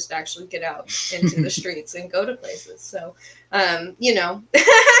if you just actually get out into the streets and go to places. So like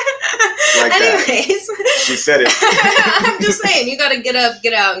anyways, she said it. I'm just saying, you gotta get up,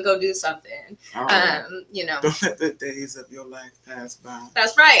 get out, and go do something. Don't let the days of your life pass by.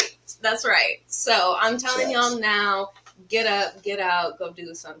 That's right. So I'm telling y'all now, get up, get out, go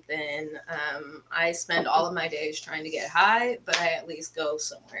do something. I spend all of my days trying to get high, but I at least go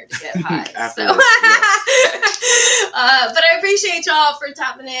somewhere to get high. But I appreciate y'all for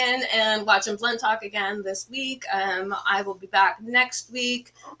tapping in and watching Blunt Talk again this week. I will be back next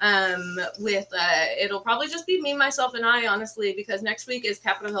week with it'll probably just be me, myself, and I, honestly, because next week is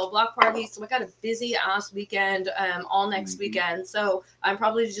Capitol Hill Block Party, so I got a busy ass weekend all next weekend. So I'm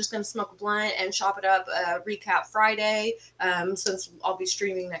probably just gonna smoke a blunt and chop it up, recap Friday, since I'll be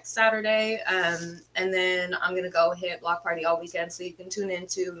streaming next Saturday, and then I'm gonna go hit Block Party all weekend. So you can tune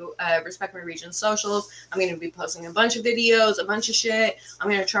into Respect My Region socials. I'm gonna be posting a bunch of videos, a bunch of shit. I'm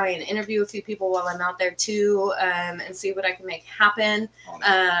gonna try and interview a few people while I'm out there too, and see what I can make happen.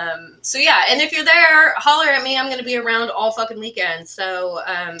 So yeah, and if you're there, holler at me. I'm gonna be around all fucking weekend. So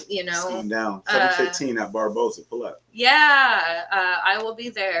it's going down 7:15 at Barbosa. Pull up. Yeah, I will be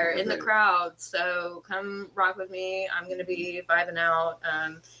there in the crowd. So come rock with me. I'm gonna be vibing out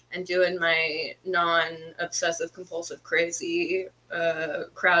and doing my non-obsessive compulsive crazy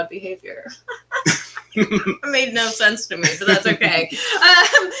crowd behavior. Made no sense to me, but that's okay.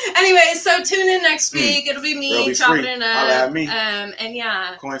 Anyway, so tune in next week. It'll be me chopping it up. Holla at me. And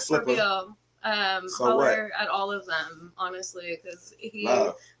yeah, coin flipper. For real. So holler at all of them, honestly, because he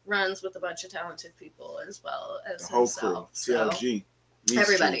runs with a bunch of talented people as well as the whole himself. Crew. TLG.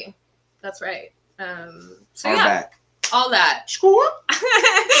 Everybody. True. That's right. So yeah. Back. All that.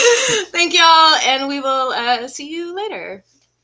 Thank y'all, and we will see you later.